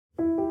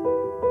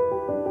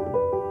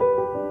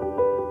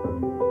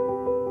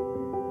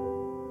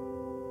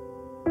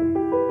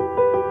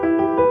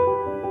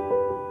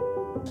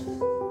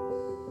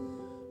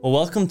Well,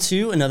 welcome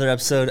to another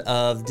episode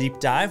of Deep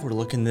Dive. We're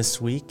looking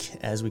this week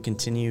as we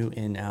continue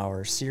in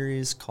our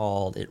series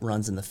called It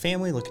Runs in the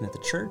Family, looking at the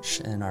church.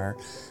 And our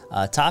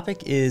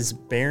topic is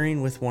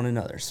bearing with one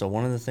another. So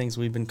one of the things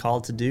we've been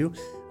called to do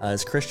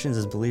as Christians,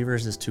 as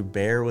believers, is to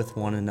bear with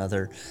one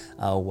another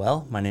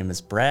well. My name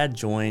is Brad,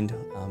 joined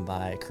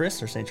by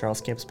Chris, our St. Charles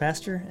campus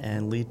pastor,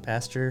 and lead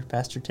pastor,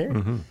 Pastor Terry.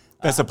 Mm-hmm.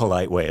 That's a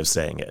polite way of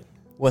saying it.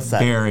 What's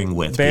that? Bearing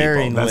with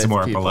people. That's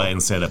more polite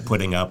instead of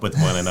putting up with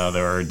one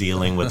another or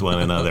dealing with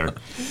one another.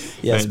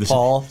 Yes,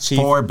 Paul,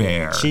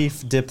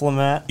 chief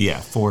diplomat. Yeah,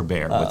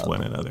 forbear with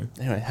one another.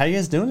 Anyway, how you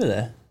guys doing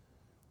today?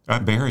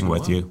 I'm bearing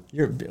with you.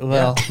 You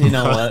know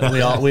what?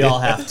 We all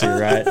have to,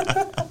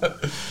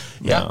 right?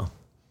 Yeah.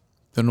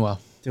 Doing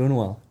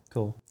well.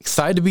 Cool.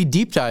 Excited to be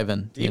deep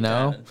diving.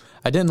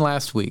 I didn't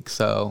last week,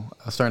 so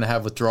I was starting to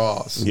have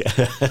withdrawals. Yeah.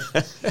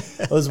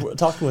 I was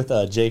talking with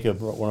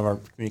Jacob, one of our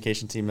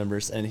communication team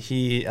members, and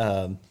he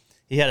had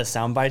a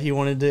soundbite he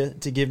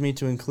wanted to give me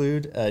to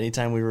include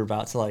anytime we were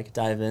about to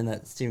dive in,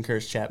 that Stephen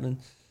Curtis Chapman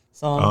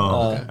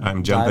song. Okay.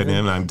 I'm jumping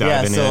in. I'm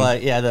diving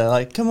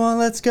in. Come on,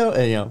 let's go.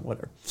 And,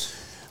 whatever.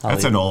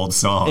 That's an old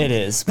song. It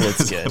is, but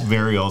it's good. A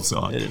very old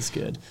song. It is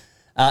good.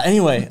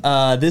 Anyway,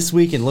 this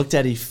week and looked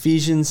at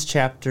Ephesians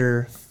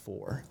chapter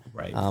 4.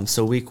 Right.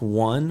 So week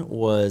 1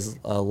 was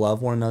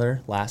love one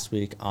another. Last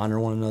week, honor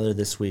one another.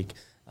 This week,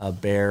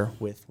 bear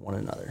with one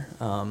another.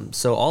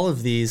 So all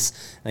of these,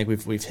 I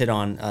think we've hit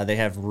on. They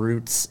have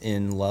roots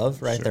in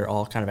love, right? Sure. They're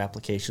all kind of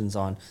applications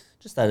on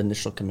just that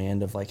initial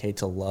command of hey,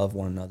 to love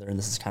one another. And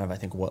this is kind of, I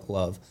think, what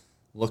love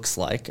looks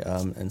like.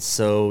 And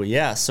so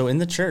in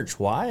the church,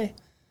 why?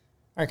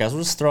 All right, guys,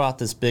 we'll just throw out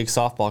this big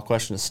softball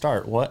question to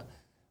start.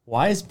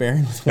 Why is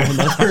bearing with one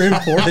another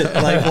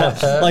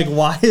important?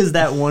 Why is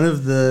that one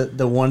of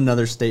the one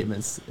another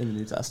statements in the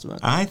New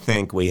Testament? I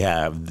think we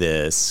have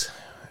this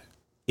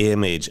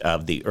image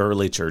of the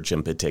early church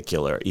in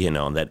particular,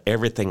 that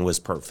everything was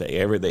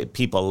perfect.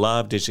 People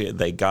loved it.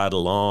 They got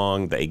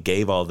along. They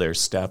gave all their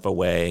stuff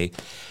away.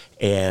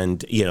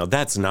 And,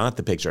 that's not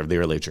the picture of the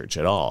early church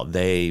at all.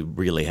 They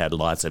really had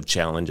lots of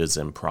challenges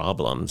and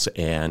problems.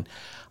 And,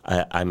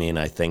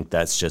 I think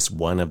that's just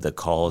one of the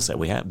calls that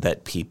we have,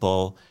 that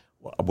people...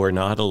 We're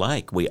not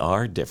alike. We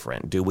are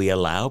different. Do we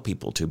allow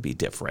people to be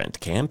different?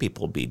 Can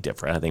people be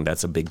different? I think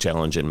that's a big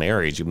challenge in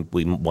marriage.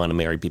 We want to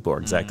marry people who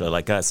are exactly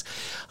like us,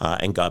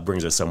 and God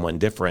brings us someone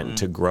different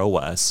to grow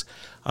us.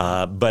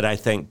 But I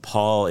think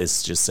Paul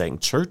is just saying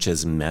church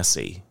is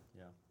messy.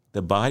 Yeah.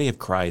 The body of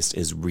Christ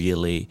is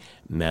really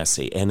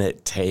messy, and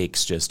it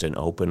takes just an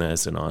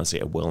openness and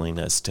honestly a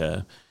willingness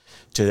to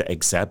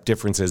accept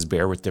differences,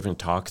 bear with different,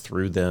 talk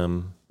through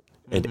them.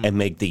 And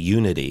make the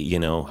unity,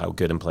 how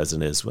good and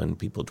pleasant it is when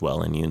people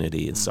dwell in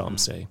unity, as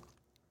Psalms say.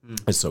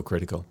 It's so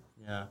critical.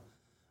 Yeah.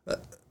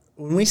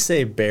 When we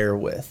say bear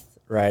with,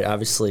 right,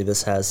 obviously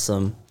this has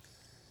some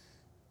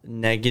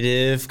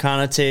negative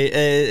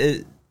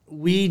connotation.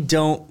 We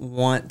don't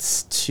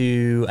want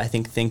to, I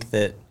think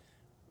that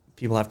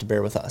people have to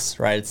bear with us,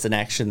 right? It's an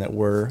action that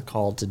we're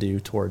called to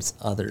do towards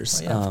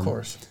others. Well, yeah, of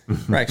course.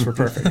 Right, 'cause we're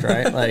perfect,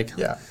 right?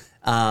 Yeah.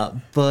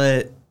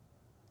 But...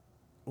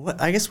 what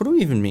do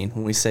we even mean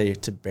when we say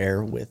to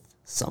bear with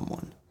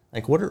someone?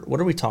 What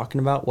are we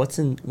talking about? What's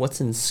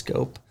in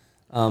scope?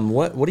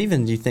 What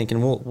even do you think?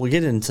 And we'll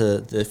get into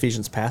the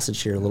Ephesians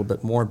passage here a little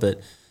bit more.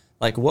 But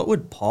what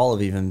would Paul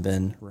have even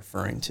been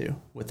referring to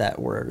with that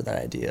word or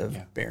that idea of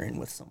bearing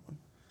with someone?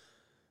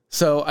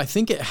 So I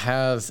think it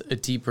has a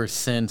deeper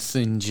sense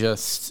than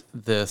just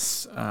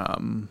this.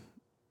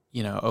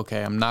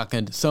 Okay, I'm not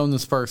going to disown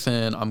this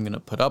person. I'm going to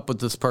put up with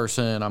this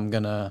person. I'm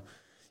going to,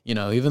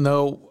 even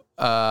though.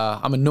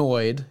 I'm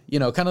annoyed,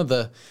 kind of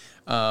the...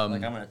 I'm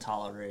going to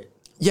tolerate.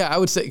 Yeah, I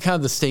would say kind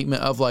of the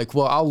statement of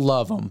I'll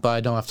love them, but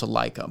I don't have to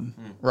like them,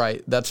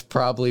 right? That's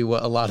probably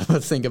what a lot of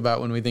us think about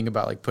when we think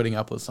about putting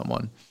up with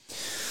someone.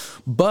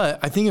 But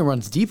I think it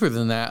runs deeper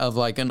than that of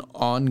an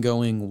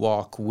ongoing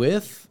walk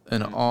with,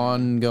 an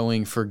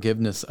ongoing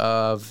forgiveness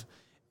of,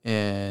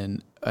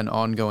 and an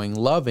ongoing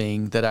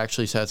loving that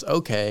actually says,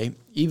 okay,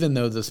 even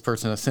though this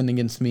person has sinned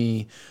against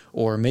me,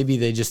 or maybe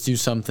they just do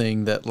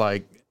something that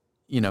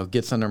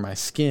gets under my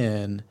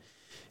skin,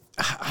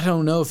 I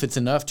don't know if it's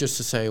enough just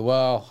to say,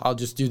 well, I'll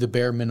just do the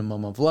bare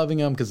minimum of loving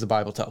them because the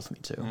Bible tells me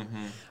to.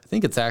 I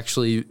think it's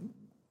actually,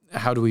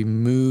 how do we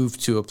move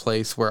to a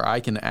place where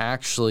I can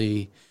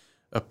actually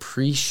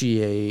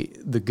appreciate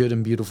the good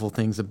and beautiful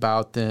things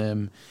about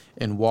them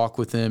and walk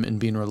with them and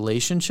be in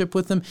relationship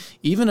with them,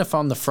 even if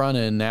on the front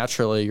end,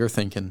 naturally, you're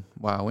thinking,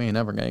 wow, we ain't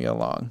never going to get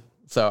along.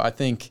 So I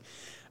think...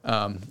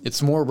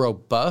 it's more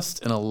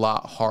robust and a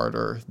lot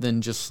harder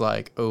than just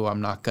I'm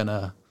not going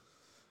to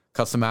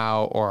cuss them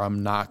out, or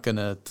I'm not going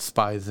to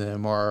despise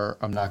them, or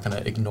I'm not going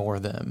to ignore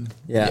them.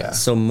 Yeah.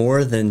 So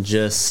more than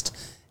just,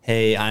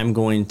 hey, I'm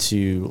going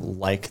to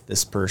like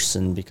this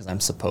person because I'm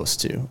supposed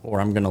to,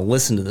 or I'm going to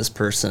listen to this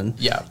person,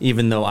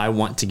 even though I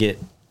want to get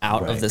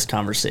out of this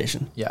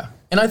conversation. Yeah.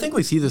 And I think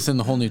we see this in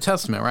the whole New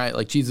Testament,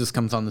 right? Jesus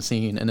comes on the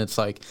scene and it's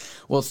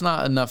well, it's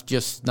not enough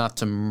just not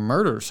to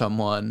murder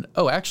someone.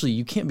 Oh, actually,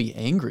 you can't be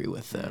angry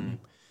with them.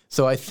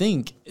 So I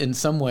think in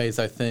some ways,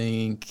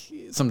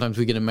 sometimes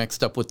we get it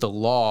mixed up with the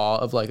law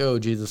of like, oh,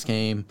 Jesus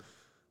came,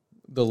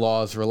 the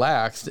law is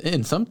relaxed.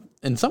 In some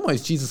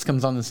ways, Jesus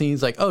comes on the scene.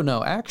 He's like, oh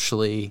no,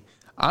 actually,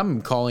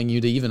 I'm calling you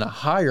to even a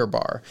higher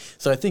bar.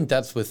 So I think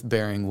that's with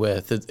bearing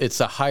with. It's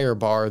a higher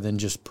bar than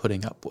just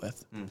putting up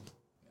with.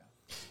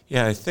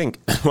 Yeah, I think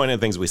one of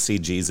the things we see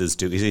Jesus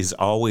do is he's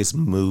always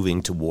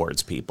moving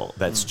towards people.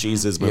 That's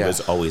Jesus' move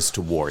is always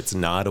towards,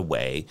 not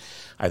away.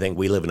 I think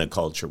we live in a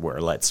culture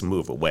where let's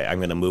move away. I'm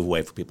going to move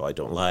away from people I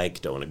don't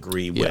like, don't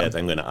agree with.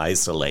 I'm going to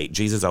isolate.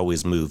 Jesus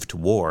always moved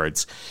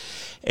towards.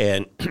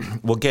 And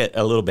we'll get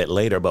a little bit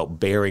later about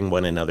bearing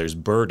one another's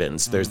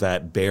burdens. There's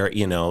that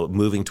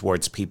moving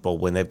towards people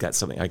when they've got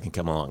something I can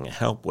come along and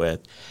help with.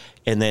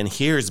 And then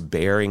here's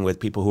bearing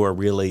with people who are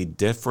really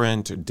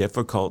different or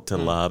difficult to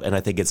love. And I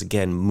think it's,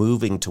 again,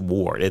 moving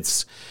toward.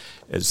 It's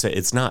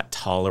not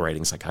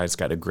tolerating. It's like, I just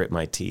got to grit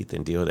my teeth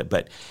and deal with it.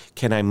 But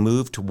can I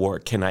move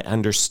toward? Can I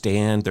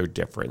understand their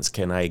difference?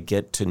 Can I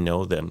get to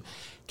know them?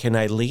 Can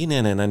I lean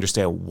in and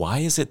understand why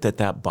is it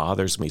that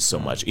bothers me so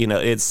much?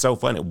 It's so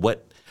funny.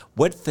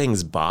 What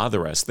things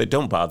bother us that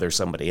don't bother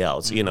somebody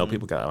else?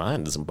 People go, oh,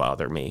 that doesn't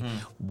bother me.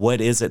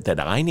 What is it that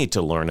I need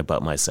to learn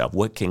about myself?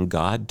 What can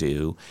God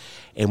do?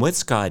 And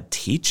what's God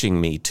teaching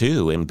me,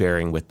 too, in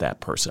bearing with that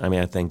person? I mean,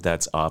 I think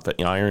that's often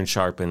iron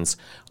sharpens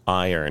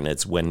iron.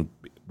 It's when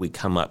we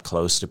come up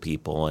close to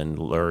people and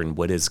learn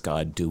what is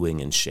God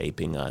doing and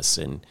shaping us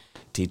and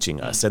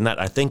teaching us. And that,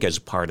 I think, is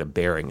part of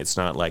bearing. It's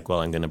not like, well,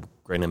 I'm going to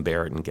grin and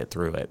bear it and get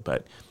through it.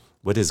 But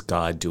what is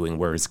God doing?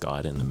 Where is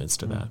God in the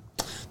midst of that?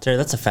 Terry,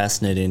 that's a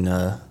fascinating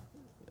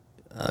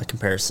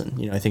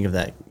comparison. I think of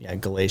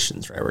that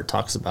Galatians, right, where it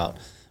talks about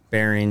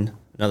bearing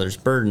another's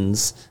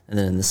burdens, and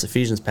then in this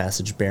Ephesians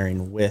passage,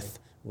 bearing with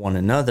one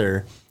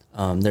another.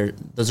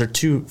 Those are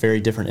two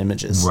very different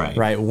images,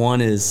 right?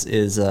 One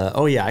is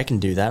oh yeah, I can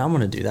do that. I'm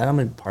going to do that. I'm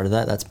going to be part of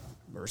that. That's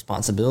a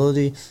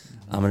responsibility.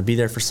 I'm going to be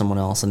there for someone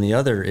else. And the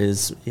other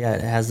is,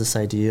 it has this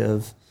idea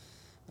of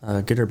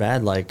good or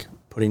bad, like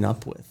putting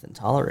up with and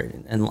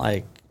tolerating, and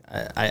like.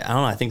 I don't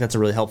know. I think that's a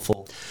really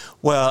helpful.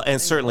 Well, and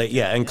certainly,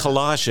 in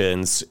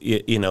Colossians,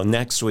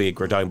 next week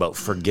we're talking about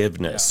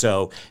forgiveness. Yeah.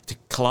 So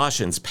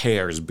Colossians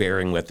pairs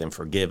bearing with and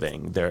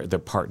forgiving their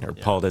partner.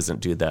 Yeah. Paul doesn't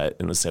do that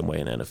in the same way.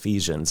 And in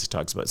Ephesians, he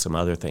talks about some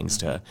other things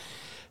to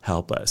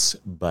help us.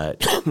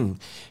 But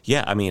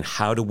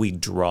how do we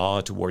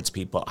draw towards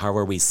people? How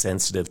are we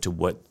sensitive to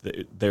what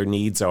their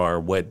needs are,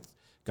 what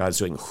God's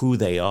doing, who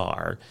they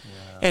are,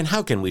 and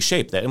how can we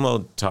shape that? And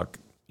we'll talk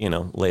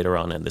later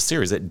on in the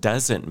series. It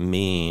doesn't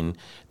mean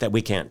that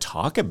we can't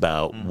talk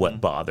about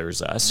what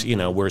bothers us.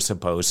 We're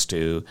supposed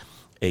to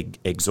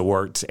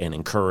exhort and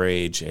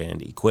encourage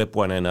and equip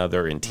one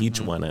another and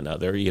teach one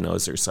another.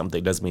 Is there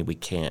something? Doesn't mean we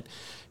can't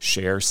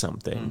share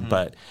something.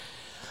 But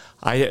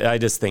I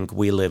just think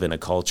we live in a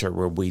culture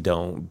where we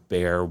don't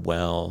bear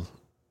well.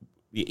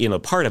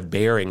 Part of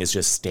bearing is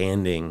just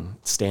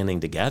standing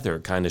together,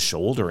 kind of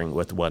shouldering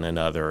with one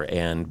another.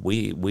 And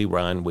we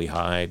run, we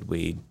hide,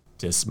 we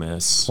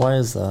dismiss. Why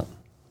is that?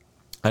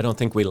 I don't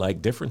think we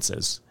like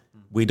differences.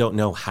 We don't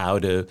know how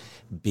to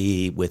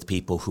be with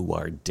people who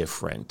are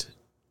different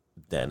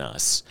than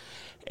us.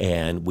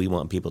 And we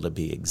want people to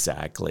be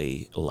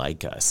exactly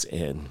like us.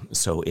 And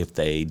so if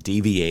they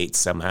deviate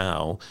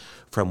somehow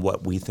from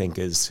what we think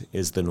is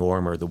the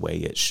norm or the way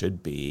it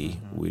should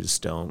be, we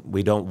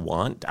don't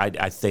want.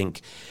 I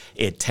think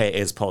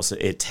as Paul said,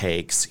 it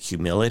takes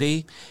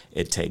humility,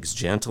 it takes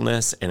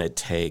gentleness, and it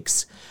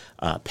takes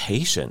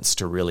patience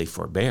to really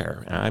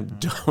forbear. And I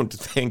don't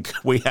think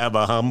we have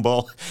a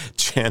humble,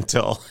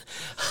 gentle,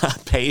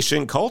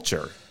 patient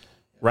culture,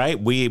 right?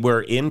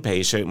 We're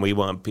impatient. We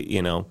want,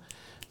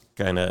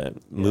 kind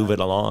of move it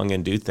along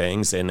and do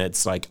things. And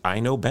it's like, I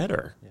know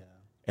better. Yeah.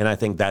 And I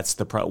think that's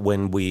the problem.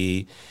 When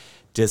we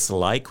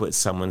dislike what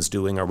someone's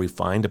doing or we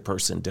find a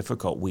person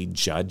difficult, we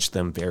judge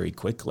them very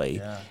quickly.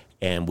 Yeah.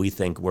 And we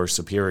think we're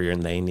superior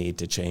and they need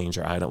to change,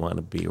 or I don't want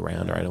to be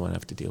around, or I don't want to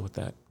have to deal with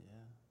that.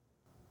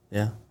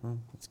 Yeah, well,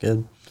 that's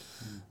good.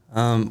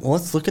 Well,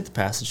 let's look at the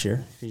passage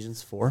here,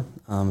 Ephesians 4.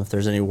 If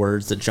there's any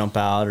words that jump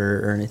out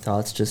or any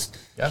thoughts, just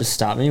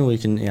stop me. We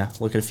can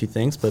look at a few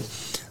things. But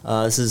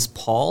this is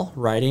Paul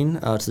writing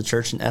to the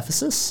church in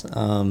Ephesus.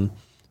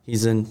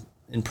 He's in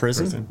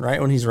prison, right,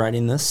 when he's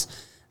writing this.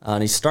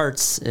 And he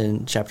starts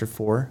in chapter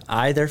 4.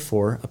 I,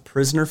 therefore, a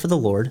prisoner for the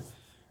Lord,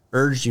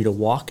 urge you to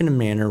walk in a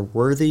manner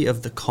worthy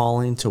of the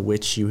calling to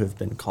which you have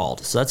been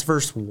called. So that's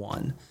verse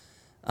 1.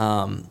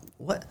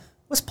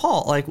 What's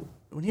Paul like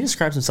when he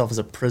describes himself as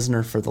a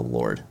prisoner for the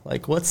Lord?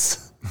 Like, he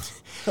was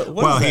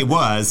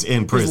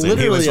in prison.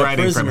 He was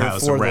writing from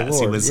house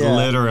arrest. He was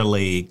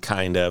literally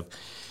kind of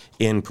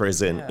in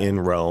prison in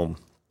Rome,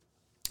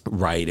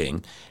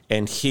 writing.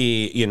 And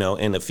he,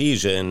 in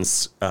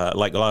Ephesians,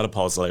 like a lot of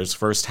Paul's letters,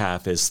 first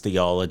half is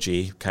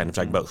theology, kind of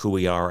talking about who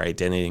we are, our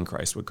identity in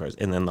Christ with Christ.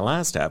 And then the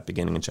last half,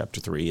 beginning in chapter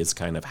 3, is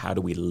kind of how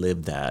do we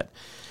live that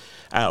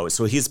out.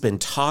 So he's been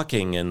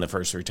talking in the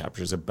first 3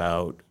 chapters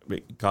about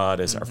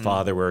God as our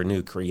Father, we're a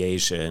new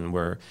creation,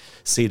 we're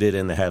seated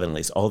in the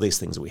heavenlies, all these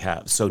things we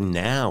have. So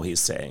now he's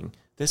saying,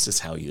 this is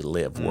how you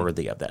live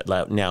worthy of that.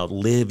 Now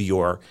live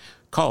your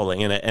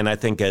calling. And I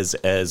think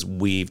as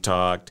we've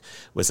talked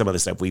with some of the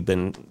stuff we've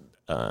been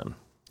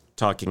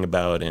talking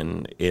about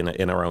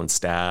in our own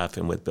staff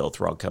and with Bill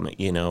Thrall coming,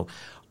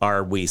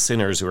 are we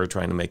sinners who are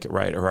trying to make it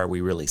right, or are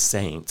we really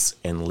saints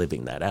and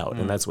living that out?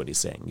 And that's what he's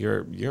saying.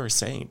 You're a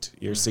saint.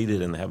 You're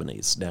seated in the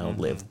heavenlies. Now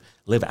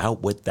live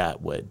out what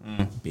that would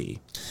be.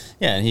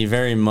 Yeah, and he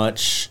very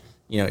much,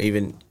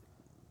 even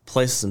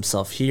places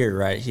himself here,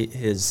 right?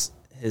 His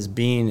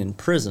being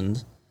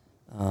imprisoned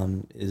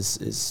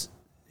is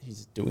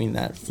he's doing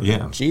that for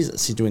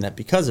Jesus. He's doing that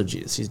because of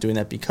Jesus. He's doing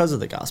that because of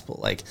the gospel.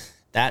 Like,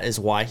 that is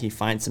why he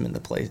finds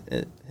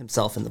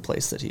himself in the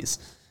place that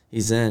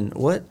he's in.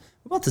 What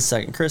about the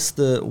second, Chris?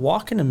 The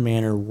walk in a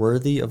manner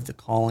worthy of the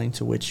calling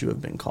to which you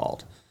have been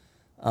called.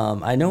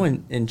 I know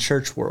in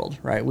church world,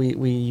 right,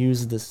 we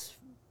use this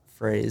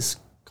phrase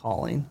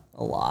calling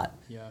a lot.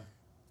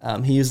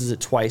 Yeah. He uses it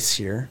twice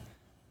here.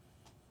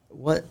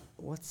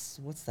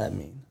 What's that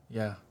mean?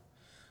 Yeah.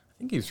 I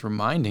think he's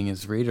reminding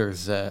his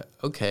readers that,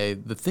 okay,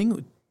 the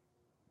thing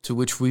to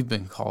which we've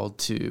been called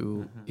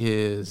to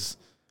is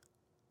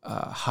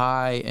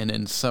high and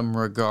in some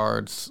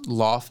regards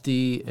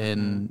lofty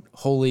and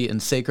holy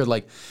and sacred.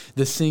 Like,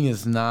 this thing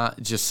is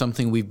not just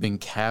something we've been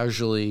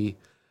casually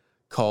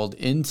called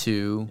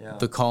into,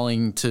 the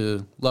calling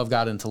to love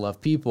God and to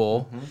love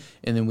people.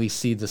 And then we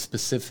see the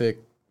specific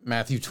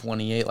Matthew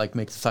 28, like,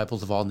 make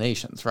disciples of all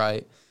nations,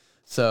 right?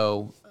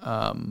 So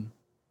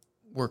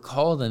we're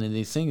called into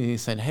these things, and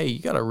he's saying, hey, you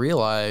got to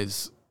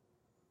realize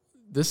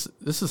this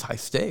is high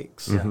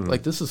stakes.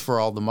 Like, this is for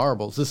all the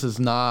marbles. This is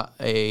not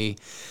a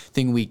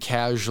thing we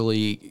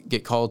casually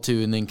get called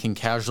to and then can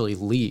casually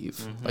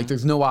leave. Like,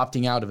 there's no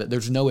opting out of it.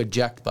 There's no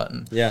eject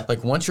button. Yeah.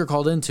 Like, once you're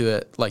called into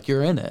it, like,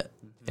 you're in it.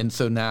 And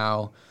so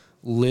now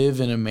live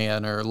in a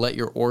manner, let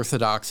your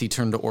orthodoxy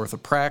turn to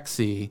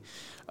orthopraxy,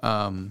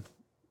 and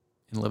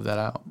live that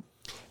out.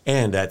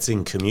 And that's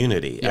in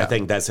community. Yeah. I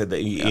think that's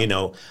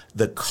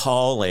the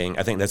calling.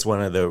 I think that's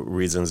one of the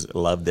reasons I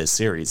love this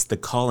series. The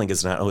calling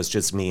is not, it's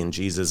just me and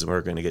Jesus and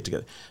we're going to get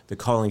together. The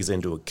calling is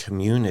into a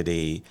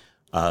community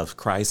of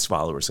Christ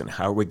followers, and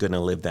how are we going to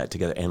live that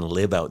together and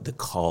live out the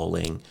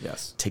calling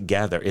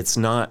together? It's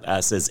not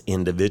us as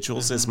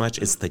individuals as much.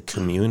 It's the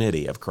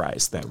community of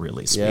Christ that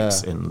really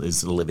speaks and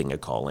is living a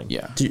calling.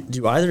 Yeah.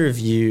 Do either of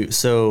you,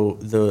 so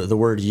the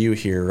word you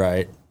here,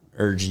 right,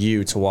 urge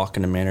you to walk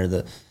in a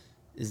manner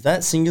is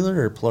that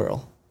singular or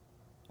plural?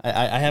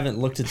 I haven't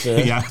looked at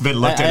the. I haven't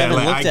looked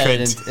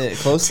at it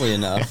closely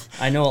enough.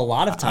 I know a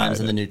lot of times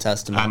in the New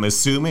Testament. I'm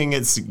assuming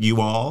it's you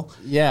all.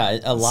 Yeah,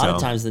 a lot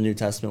of times in the New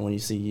Testament when you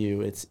see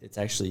you, it's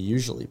actually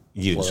usually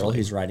plural.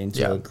 He's writing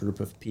to a group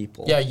of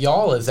people. Yeah,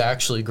 y'all is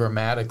actually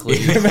grammatically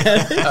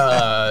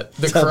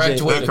the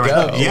correct way to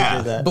go.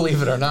 Yeah,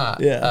 believe it or not.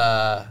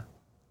 Yeah.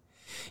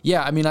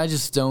 I mean, I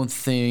just don't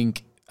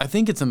think. I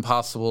think it's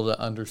impossible to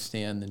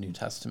understand the New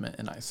Testament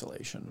in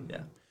isolation.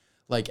 Yeah.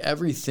 Like,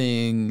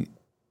 everything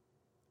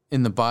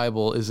in the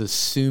Bible is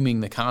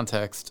assuming the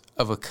context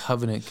of a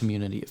covenant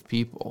community of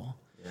people.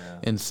 Yeah.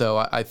 And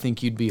so I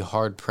think you'd be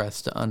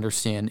hard-pressed to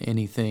understand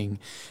anything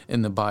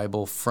in the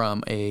Bible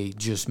from a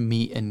just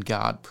me and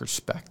God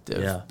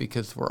perspective,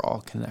 because we're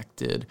all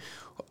connected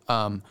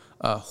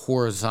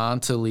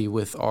horizontally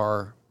with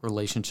our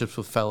relationships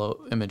with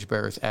fellow image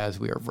bearers as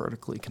we are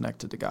vertically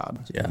connected to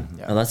God. Yeah.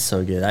 Oh, that's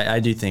so good. I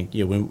do think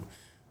when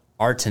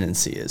our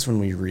tendency is when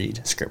we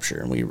read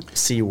scripture and we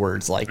see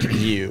words like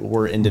you,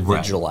 we're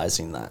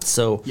individualizing that.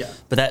 So,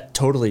 but that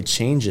totally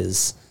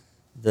changes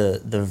the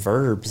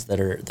verbs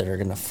that are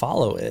going to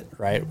follow it,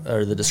 right?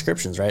 Or the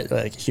descriptions, right?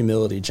 Like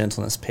humility,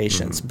 gentleness,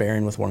 patience,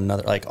 bearing with one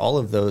another. Like, all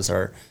of those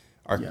are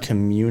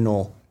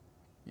communal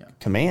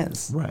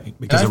commands. Right.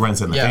 Because it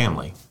runs in the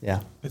family.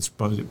 Yeah. It's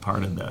probably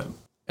part of that.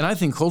 And I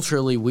think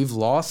culturally we've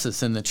lost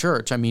this in the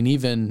church. I mean,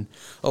 even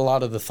a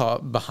lot of the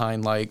thought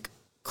behind, like,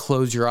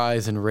 close your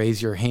eyes and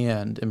raise your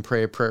hand and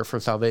pray a prayer for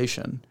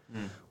salvation.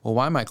 Well,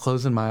 why am I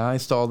closing my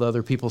eyes to all the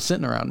other people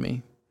sitting around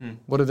me?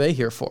 What are they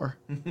here for?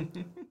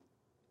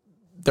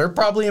 They're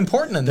probably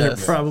important in this.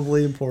 They're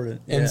probably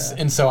important.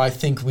 And so I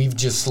think we've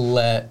just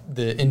let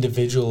the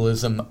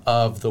individualism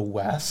of the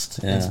West,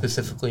 and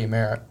specifically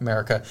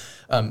America,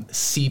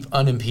 seep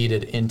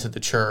unimpeded into the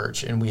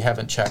church, and we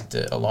haven't checked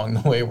it along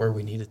the way where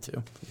we needed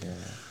to.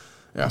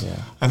 Yeah.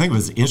 I think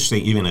what's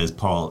interesting, even as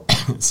Paul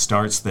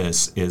starts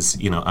this, is,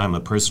 I'm a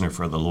prisoner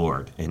for the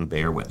Lord and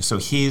bear with. So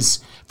he's,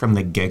 from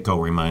the get-go,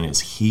 remind us,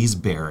 he's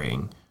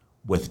bearing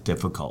with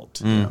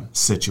difficult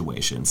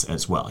situations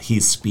as well.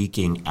 He's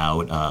speaking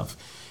out of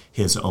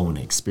his own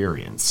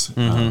experience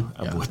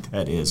of what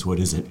that is. What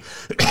is it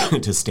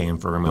to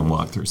stand firm and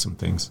walk through some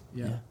things?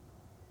 Yeah.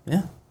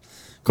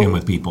 Cool. And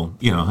with people,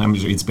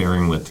 it's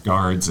bearing with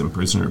guards and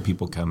prisoner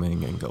people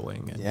coming and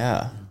going.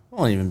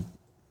 Well, even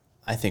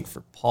I think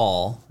for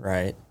Paul,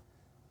 right,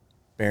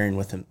 bearing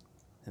with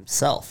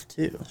himself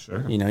too.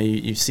 Sure.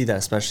 You see that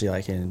especially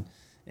like in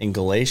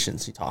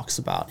Galatians. He talks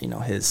about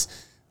his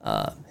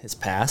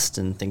past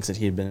and things that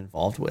he had been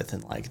involved with,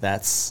 and like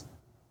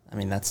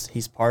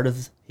he's part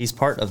of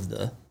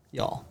the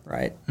y'all,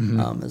 right?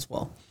 As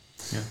well.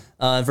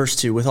 Yeah. Verse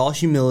 2, with all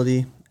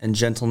humility and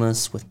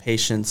gentleness, with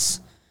patience,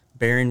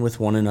 bearing with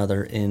one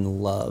another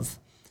in love.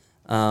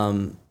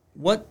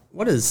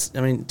 What is,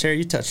 I mean, Terry,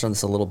 you touched on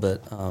this a little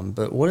bit,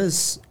 but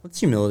what's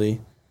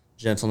humility,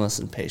 gentleness,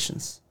 and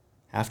patience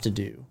have to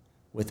do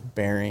with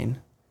bearing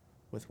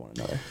with one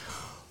another?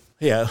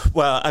 Yeah,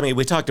 well, I mean,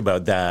 we talked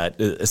about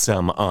that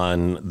some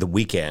on the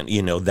weekend,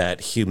 that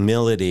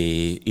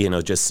humility,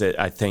 just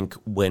I think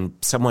when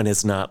someone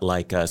is not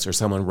like us or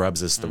someone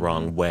rubs us the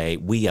wrong way,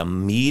 we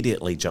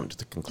immediately jump to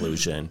the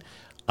conclusion,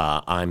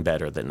 I'm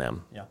better than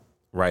them. Yeah.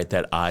 Right?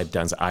 That I've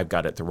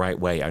got it the right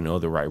way. I know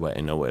the right way.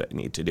 I know what I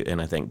need to do.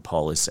 And I think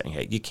Paul is saying,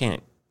 hey, you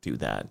can't do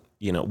that.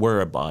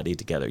 We're a body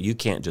together. You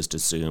can't just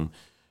assume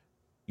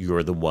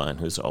you're the one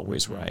who's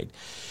always right.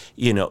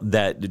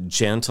 That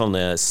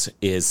gentleness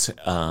is,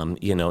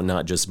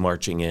 not just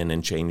marching in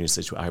and changing the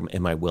situation.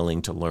 Am I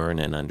willing to learn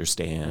and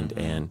understand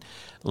and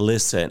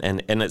listen?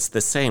 And it's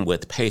the same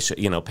with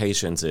patience.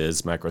 Patience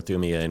is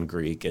macrothumia in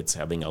Greek. It's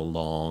having a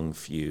long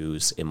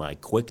fuse. Am I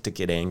quick to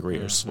get angry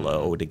or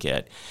slow to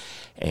get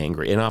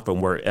angry? And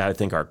often I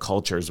think our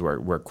cultures,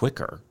 we're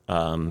quicker.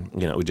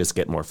 We just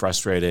get more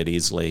frustrated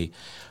easily.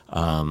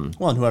 And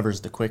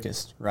whoever's the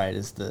quickest, right,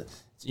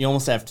 you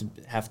almost have to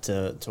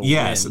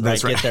yes, win,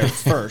 that's right. Get there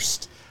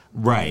first,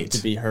 right,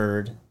 to be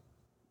heard.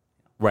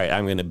 Right,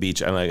 I'm going to beat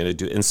you. I'm not going to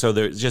do it. And so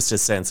there's just a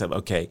sense of,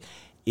 okay,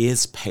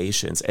 is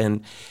patience.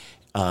 And,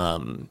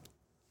 I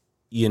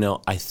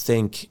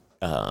think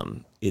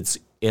it's,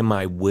 am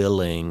I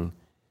willing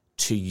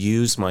to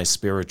use my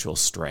spiritual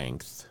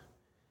strength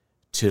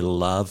to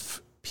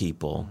love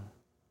people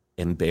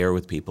and bear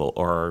with people?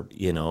 Or,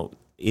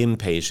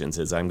 impatience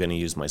is I'm going to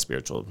use my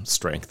spiritual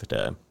strength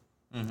to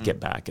get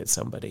back at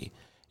somebody.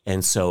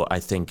 And so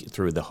I think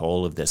through the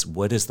whole of this,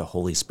 what is the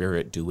Holy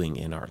Spirit doing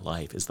in our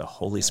life? Is the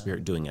Holy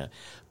Spirit doing a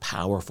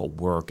powerful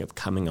work of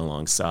coming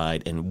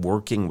alongside and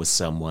working with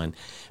someone,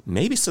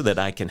 maybe so that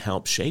I can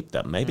help shape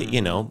them? Maybe,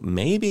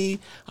 maybe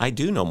I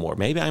do know more.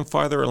 Maybe I'm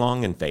farther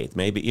along in faith.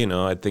 Maybe,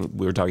 I think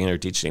we were talking in our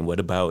teaching, what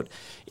about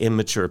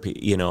immature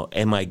people?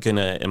 Am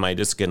I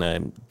just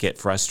gonna get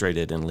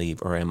frustrated and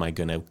leave? Or am I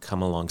gonna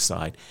come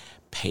alongside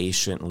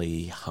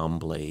patiently,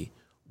 humbly,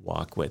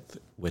 walk with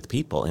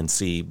people and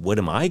see what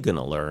am I going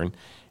to learn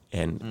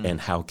and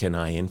how can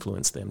I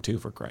influence them too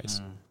for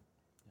Christ.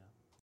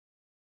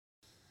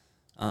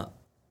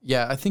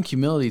 Yeah, I think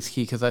humility is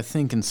key because I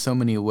think in so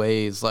many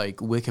ways, like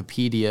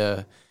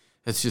Wikipedia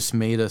has just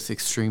made us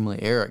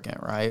extremely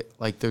arrogant, right?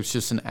 Like there's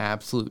just an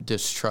absolute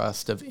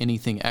distrust of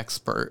anything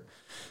expert.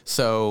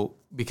 So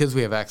because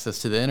we have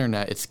access to the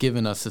internet, it's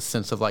given us a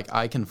sense of like,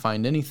 I can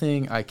find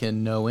anything, I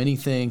can know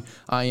anything,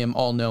 I am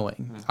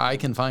all-knowing. I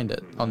can find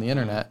it on the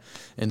internet.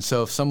 And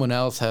so if someone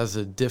else has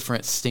a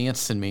different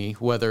stance than me,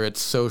 whether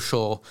it's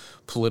social,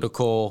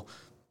 political,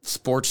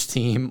 sports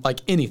team,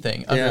 like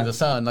anything under the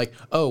sun, like,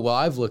 oh, well,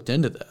 I've looked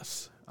into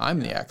this. I'm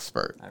the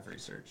expert. I've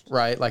researched.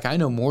 Right? Like, I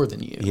know more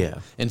than you. Yeah.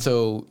 And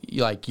so,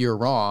 like, you're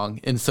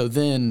wrong. And so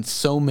then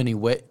so many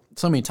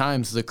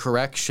times the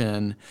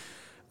correction...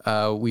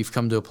 we've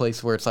come to a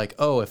place where it's like,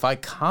 oh, if I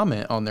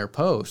comment on their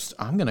post,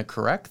 I'm going to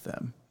correct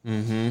them.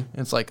 And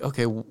it's like,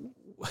 okay,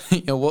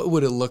 what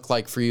would it look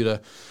like for you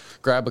to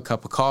grab a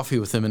cup of coffee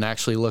with them and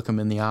actually look them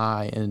in the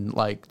eye and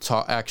like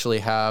actually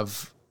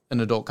have an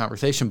adult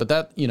conversation? But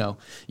that,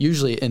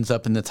 usually ends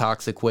up in the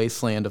toxic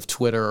wasteland of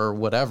Twitter or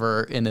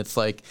whatever. And it's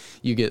like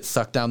you get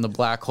sucked down the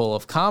black hole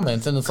of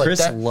comments. And it's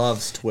Chris like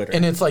loves Twitter.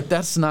 And it's like,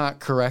 that's not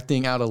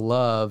correcting out of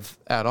love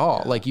at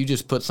all. Like you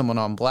just put someone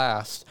on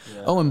blast.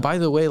 Yeah. Oh, and by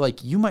the way,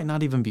 like you might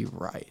not even be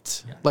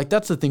right. Yeah. Like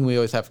that's the thing we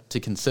always have to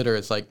consider.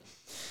 It's like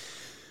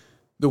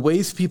the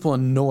ways people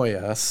annoy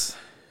us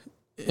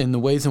and the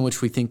ways in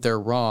which we think they're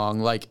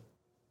wrong. Like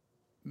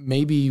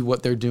maybe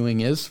what they're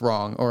doing is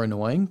wrong or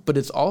annoying, but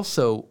it's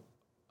also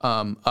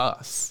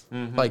us.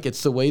 Like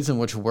it's the ways in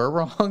which we're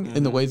wrong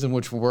and the ways in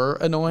which we're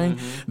annoying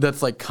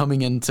that's like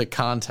coming into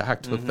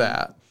contact with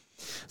that.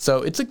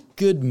 So it's a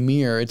good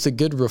mirror. It's a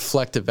good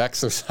reflective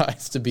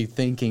exercise to be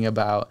thinking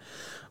about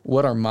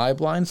what are my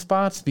blind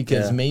spots,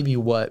 because maybe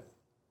what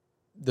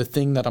the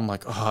thing that I'm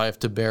like, oh, I have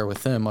to bear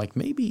with them, like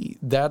maybe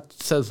that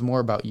says more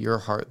about your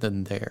heart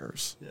than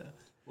theirs. Yeah.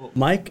 Well,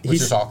 Mike,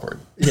 which is awkward.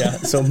 Yeah.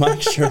 So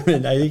Mike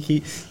Sherman, I think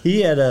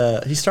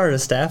he started a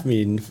staff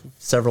meeting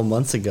several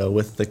months ago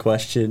with the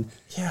question,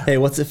 hey,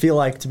 what's it feel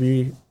like to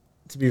be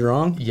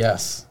wrong?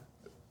 Yes.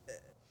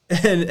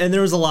 And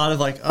there was a lot of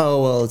like,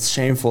 oh, well, it's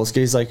shameful.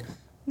 He's like,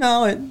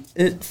 no,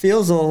 it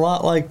feels a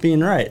lot like being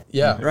right.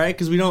 Yeah. Right?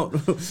 Because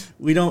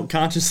we don't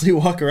consciously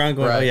walk around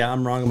going, oh, yeah,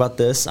 I'm wrong about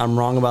this. I'm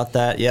wrong about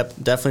that. Yep,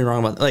 definitely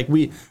wrong about that.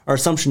 Like our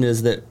assumption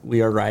is that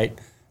we are right.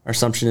 Our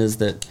assumption is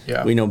that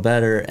we know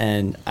better.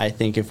 And I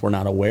think if we're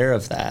not aware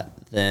of that,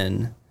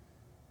 then,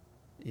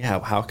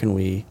 how can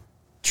we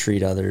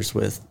treat others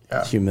with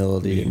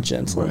humility and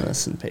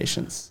gentleness and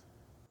patience?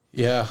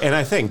 Yeah. And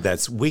I think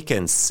we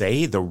can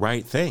say the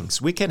right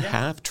things. We can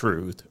have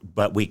truth,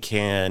 but we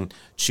can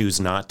choose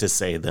not to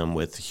say them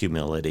with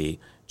humility,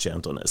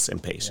 gentleness,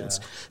 and patience.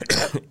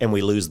 And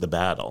we lose the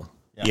battle.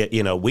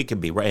 We can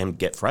be right and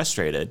get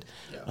frustrated,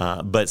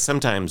 but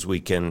sometimes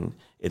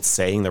it's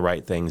saying the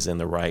right things in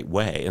the right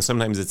way. And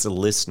sometimes it's a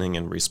listening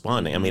and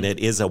responding. I mean, it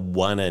is a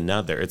one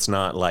another. It's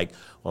not like,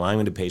 well, I'm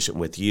going to be patient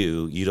with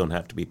you. You don't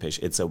have to be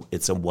patient.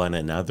 It's a one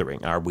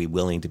anothering. Are we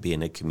willing to be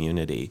in a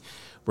community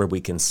where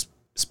we can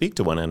speak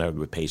to one another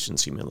with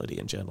patience, humility,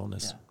 and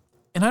gentleness? Yeah.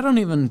 And I don't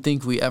even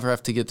think we ever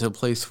have to get to a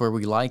place where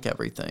we like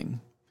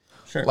everything.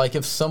 Sure. Like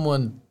if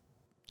someone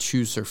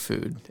chews their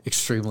food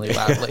extremely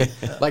loudly.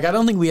 Like, I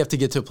don't think we have to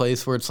get to a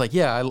place where it's like,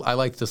 yeah, I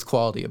like this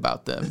quality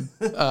about them.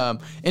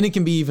 And it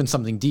can be even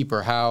something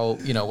deeper, how,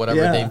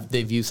 whatever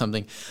they view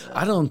something.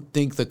 I don't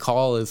think the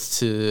call is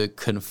to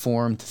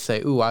conform, to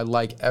say, ooh, I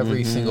like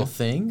every single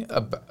thing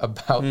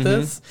about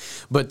this,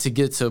 but to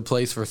get to a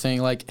place where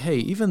saying like, hey,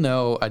 even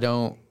though I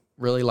don't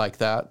really like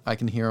that, I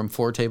can hear them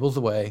 4 tables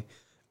away.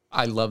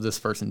 I love this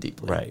person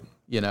deeply. Right.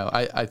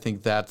 I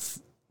think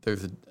there's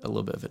a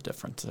little bit of a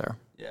difference there.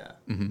 Yeah.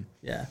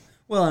 Yeah.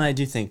 Well, and I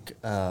do think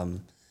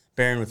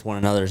bearing with one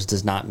another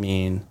does not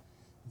mean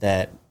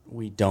that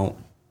we don't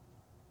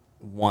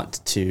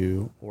want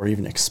to or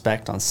even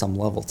expect on some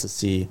level to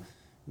see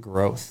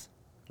growth,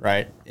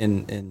 right?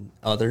 In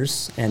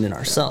others and in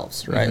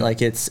ourselves, right?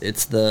 Like it's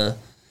we're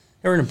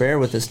going to bear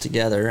with this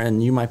together,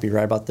 and you might be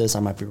right about this.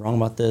 I might be wrong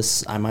about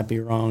this. I might be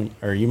wrong,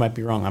 or you might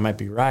be wrong. I might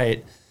be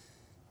right.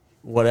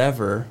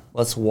 Whatever.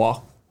 Let's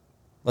walk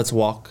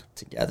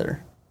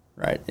together,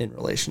 right? In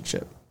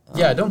relationship.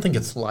 Yeah, I don't think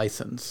it's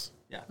license.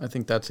 Yeah. I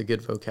think that's a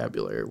good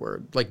vocabulary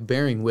word. Like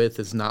bearing with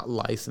is not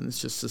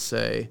license just to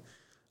say,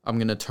 I'm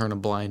going to turn a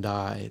blind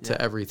eye to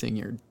everything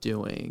you're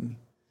doing.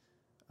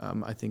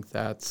 I think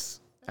that's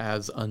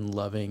as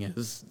unloving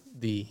as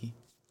the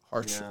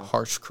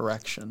harsh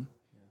correction.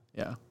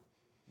 Yeah.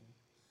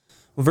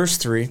 Well, verse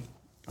 3,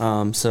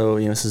 it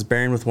says,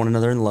 bearing with one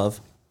another in love.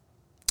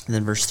 And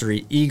then verse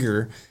 3,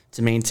 eager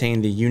to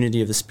maintain the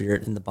unity of the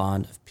Spirit in the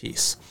bond of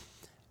peace.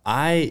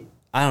 I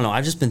don't know.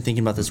 I've just been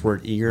thinking about this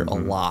word eager a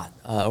lot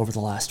over the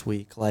last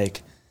week.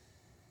 Like,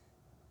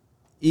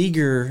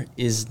 eager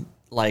is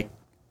like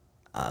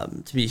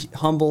to be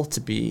humble, to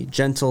be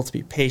gentle, to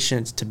be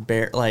patient, to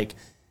bear. Like,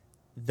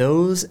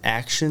 those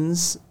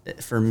actions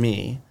for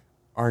me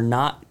are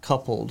not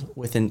coupled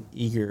with an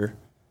eager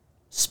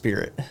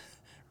spirit,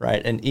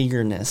 right? An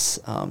eagerness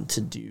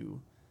to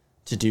do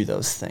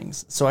those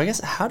things. So I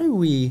guess how do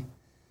we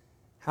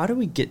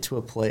get to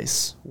a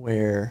place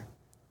where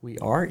we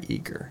are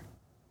eager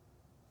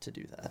to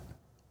do that?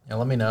 Yeah,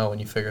 let me know when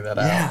you figure that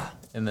out,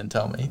 and then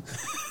tell me.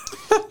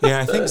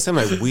 I think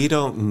sometimes we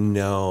don't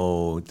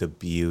know the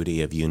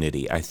beauty of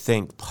unity. I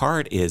think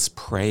part is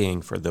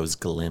praying for those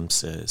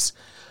glimpses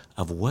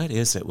of what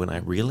is it when I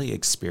really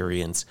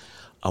experience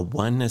a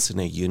oneness and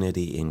a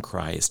unity in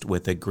Christ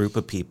with a group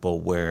of people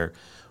where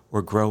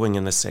we're growing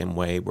in the same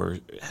way,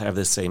 we have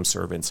the same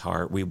servant's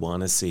heart, we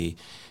want to see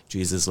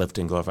Jesus lift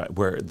and glorify,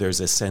 where there's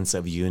a sense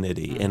of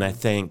unity. And I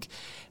think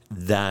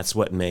that's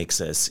what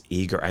makes us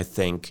eager. I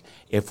think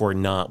if we're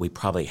not, we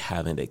probably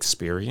haven't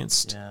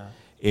experienced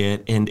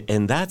it.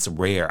 And that's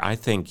rare. I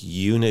think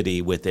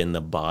unity within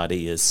the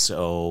body is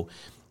so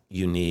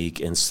unique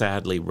and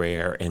sadly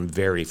rare and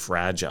very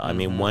fragile. I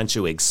mean, once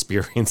you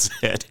experience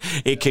it,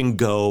 it can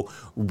go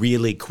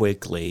really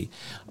quickly.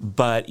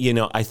 But,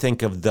 I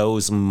think of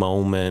those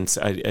moments,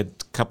 a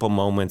couple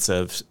moments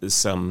of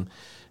some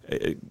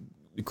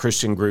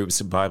Christian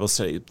groups, Bible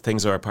study,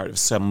 things are a part of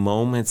some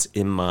moments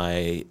in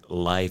my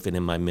life and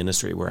in my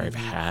ministry where I've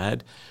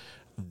had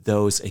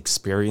those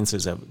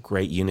experiences of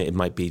great unity. It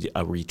might be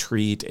a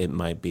retreat. It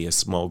might be a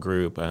small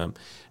group.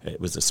 It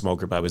was a small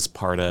group I was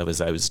part of as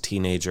I was a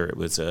teenager. It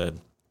was a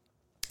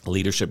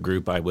leadership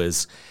group I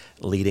was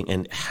leading,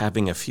 and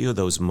having a few of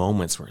those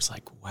moments where it's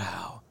like,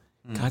 wow,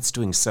 God's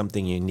doing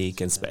something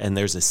unique. And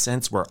there's a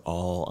sense we're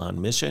all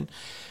on mission.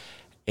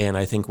 And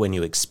I think when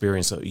you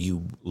experience it,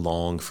 you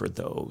long for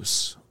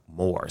those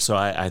more. So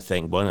I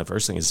think one of the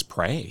first things is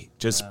pray.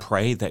 Just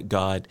pray that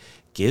God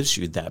gives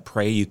you that.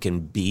 Pray you can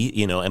be,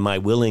 am I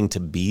willing to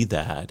be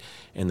that?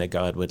 And that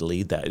God would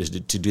lead that,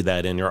 to do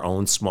that in your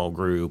own small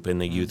group, in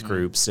the youth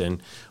groups,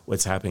 and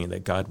what's happening,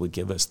 that God would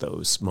give us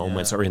those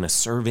moments, or in a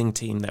serving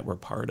team that we're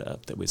part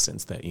of, that we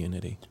sense that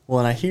unity. Well,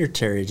 and I hear,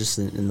 Terry, just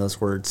in those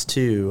words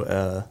too,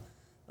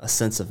 a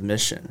sense of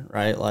mission,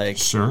 right? Like,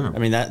 sure. I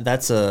mean,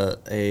 that's a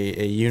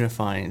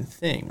unifying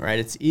thing, right?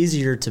 It's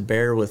easier to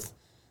bear with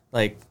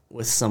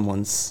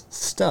someone's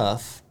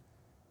stuff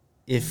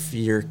if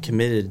you're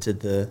committed to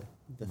the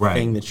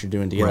thing that you're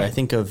doing together. Right. I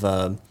think of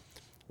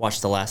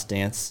watch The Last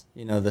Dance,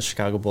 the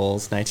Chicago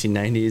Bulls,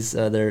 1990s,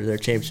 their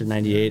championship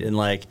 98,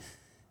 and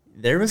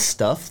there was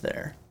stuff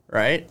there,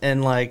 right?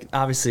 And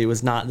obviously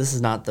this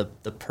is not the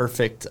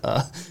perfect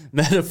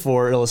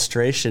metaphor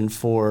illustration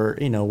for,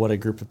 what a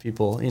group of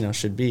people,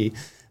 should be.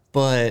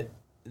 But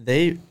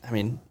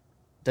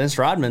Dennis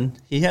Rodman,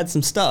 he had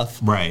some stuff.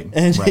 Right.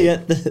 And he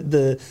had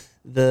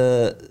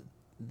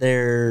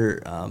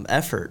their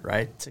effort,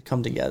 right, to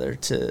come together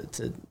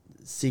to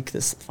seek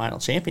this final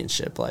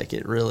championship.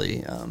 It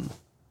really,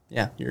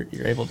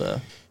 you're able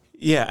to.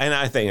 Yeah, and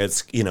I think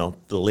it's,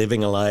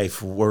 living a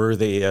life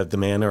worthy of the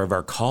manner of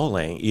our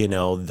calling,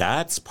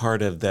 that's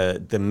part of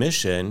the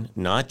mission,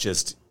 not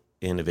just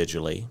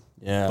individually,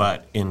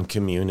 but in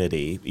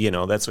community.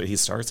 That's what he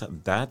starts at.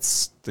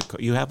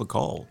 You have a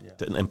call,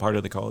 and part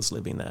of the call is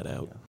living that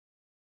out.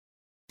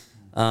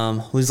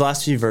 These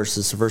last few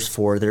verses, so verse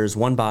 4, there is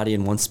one body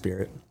and one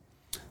spirit,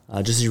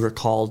 just as you were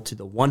called to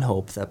the one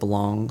hope that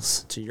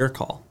belongs to your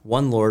call.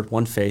 One Lord,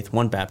 one faith,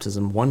 one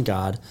baptism, one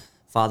God,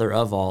 Father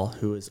of all,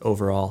 who is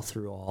over all,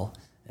 through all,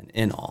 and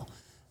in all.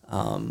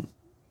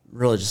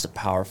 Really just a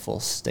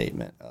powerful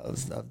statement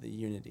of the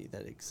unity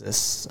that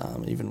exists,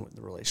 even with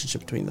the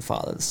relationship between the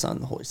Father, the Son,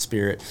 the Holy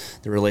Spirit,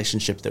 the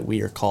relationship that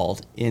we are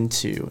called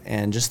into.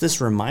 And just this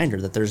reminder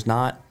that there's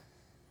not,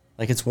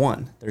 it's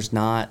one. There's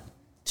not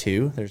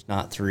two, there's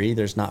not three,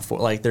 there's not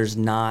four. There's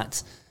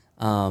not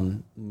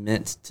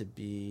meant to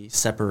be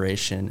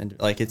separation. And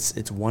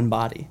it's one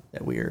body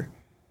that we're,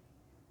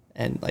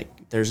 and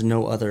there's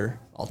no other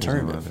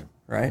alternative,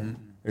 right?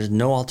 Mm-hmm. There's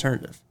no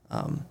alternative.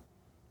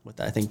 With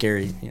that, I think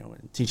Gary,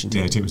 teaching.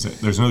 Yeah,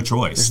 there's no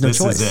choice.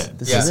 There's no choice. Is it.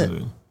 This is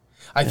it.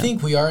 I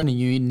think we are in a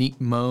unique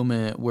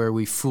moment where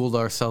we fooled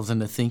ourselves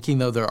into thinking,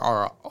 though, there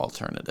are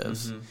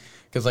alternatives.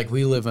 Because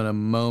we live in a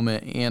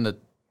moment and a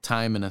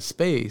time and a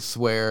space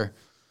where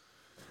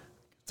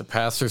the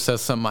pastor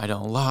says something I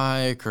don't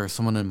like, or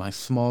someone in my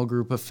small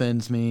group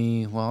offends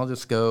me, well, I'll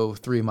just go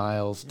 3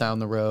 miles down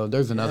the road.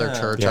 There's another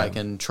church I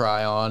can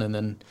try on, and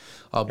then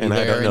I'll be there. And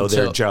I don't know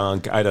their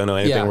junk. I don't know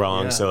anything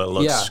wrong, so it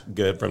looks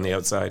good from the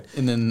outside.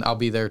 And then I'll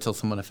be there till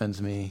someone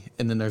offends me.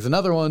 And then there's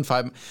another one,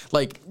 5.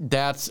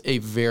 That's a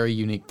very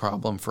unique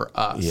problem for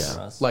us.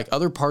 Yeah.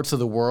 Other parts of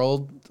the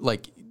world,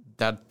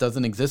 that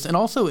doesn't exist. And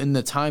also in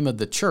the time of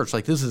the church,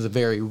 this is a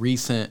very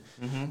recent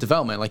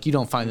development. You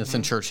don't find this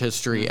in church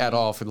history at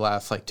all for the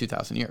last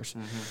 2,000 years.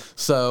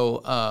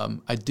 So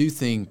I do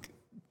think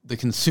the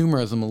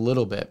consumerism a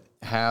little bit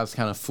has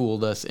kind of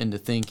fooled us into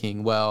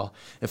thinking, well,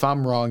 if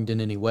I'm wronged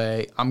in any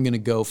way, I'm going to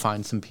go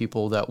find some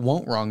people that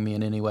won't wrong me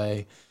in any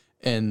way.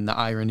 And the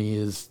irony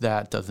is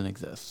that doesn't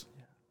exist.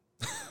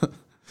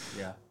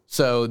 Yeah.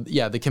 So,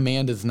 the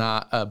command is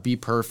not be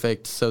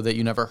perfect so that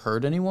you never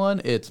hurt anyone.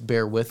 It's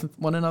bear with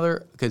one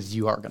another because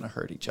you are going to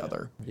hurt each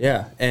other.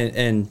 Yeah,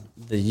 and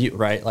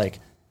right?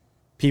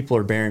 People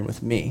are bearing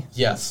with me.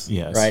 Yes.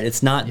 Right?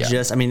 It's not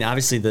just,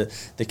 obviously the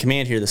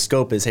command here, the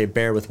scope is, hey,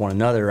 bear with one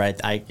another, right?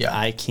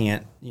 I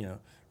can't,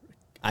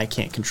 I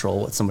can't control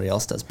what somebody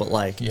else does, but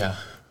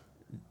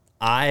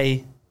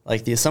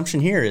the assumption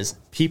here is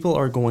people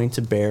are going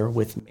to bear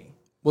with me.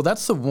 Well,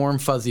 that's the warm,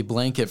 fuzzy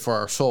blanket for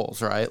our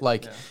souls, right?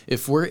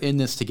 If we're in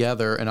this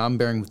together and I'm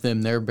bearing with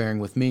them, they're bearing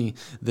with me,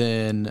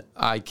 then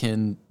I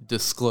can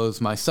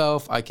disclose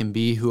myself. I can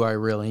be who I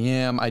really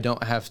am. I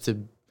don't have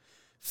to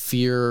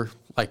fear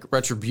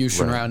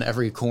retribution around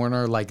every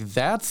corner.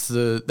 That's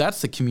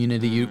the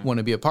community you want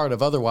to be a part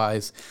of.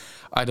 Otherwise,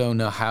 I don't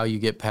know how you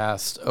get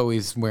past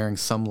always wearing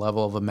some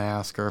level of a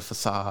mask or a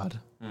facade.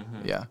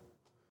 Yeah.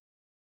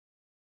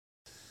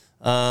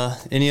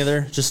 Any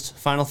other just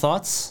final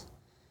thoughts?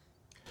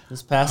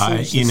 This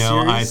passage,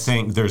 I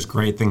think there's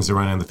great things to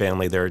run in the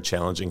family. There are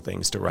challenging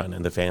things to run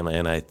in the family,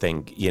 and I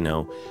think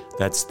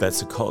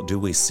that's a call. Do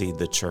we see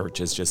the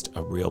church as just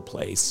a real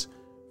place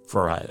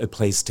for a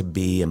place to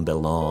be and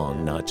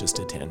belong, not just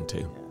attend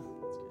to?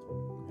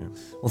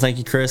 Well, thank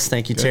you, Chris.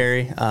 Thank you,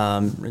 Terry.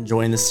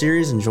 Enjoying this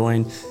series,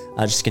 enjoying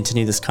just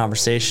continue this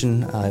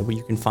conversation.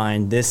 You can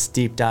find this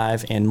deep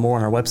dive and more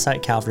on our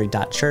website,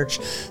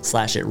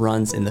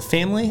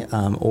 calvary.church/itrunsinthe-family,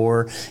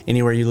 or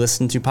anywhere you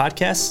listen to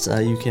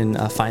podcasts, you can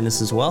find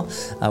this as well.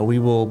 We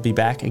will be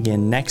back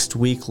again next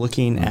week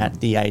looking at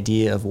the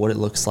idea of what it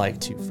looks like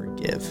to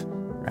forgive,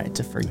 right?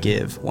 To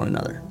forgive one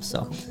another.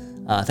 So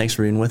thanks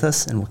for being with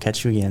us, and we'll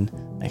catch you again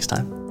next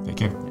time. Take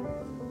care.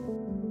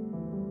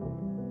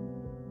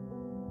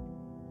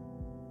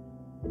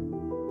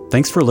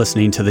 Thanks for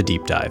listening to The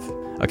Deep Dive,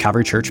 a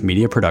Calvary Church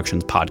Media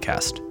Productions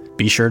podcast.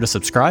 Be sure to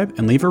subscribe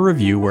and leave a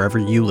review wherever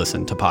you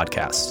listen to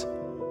podcasts.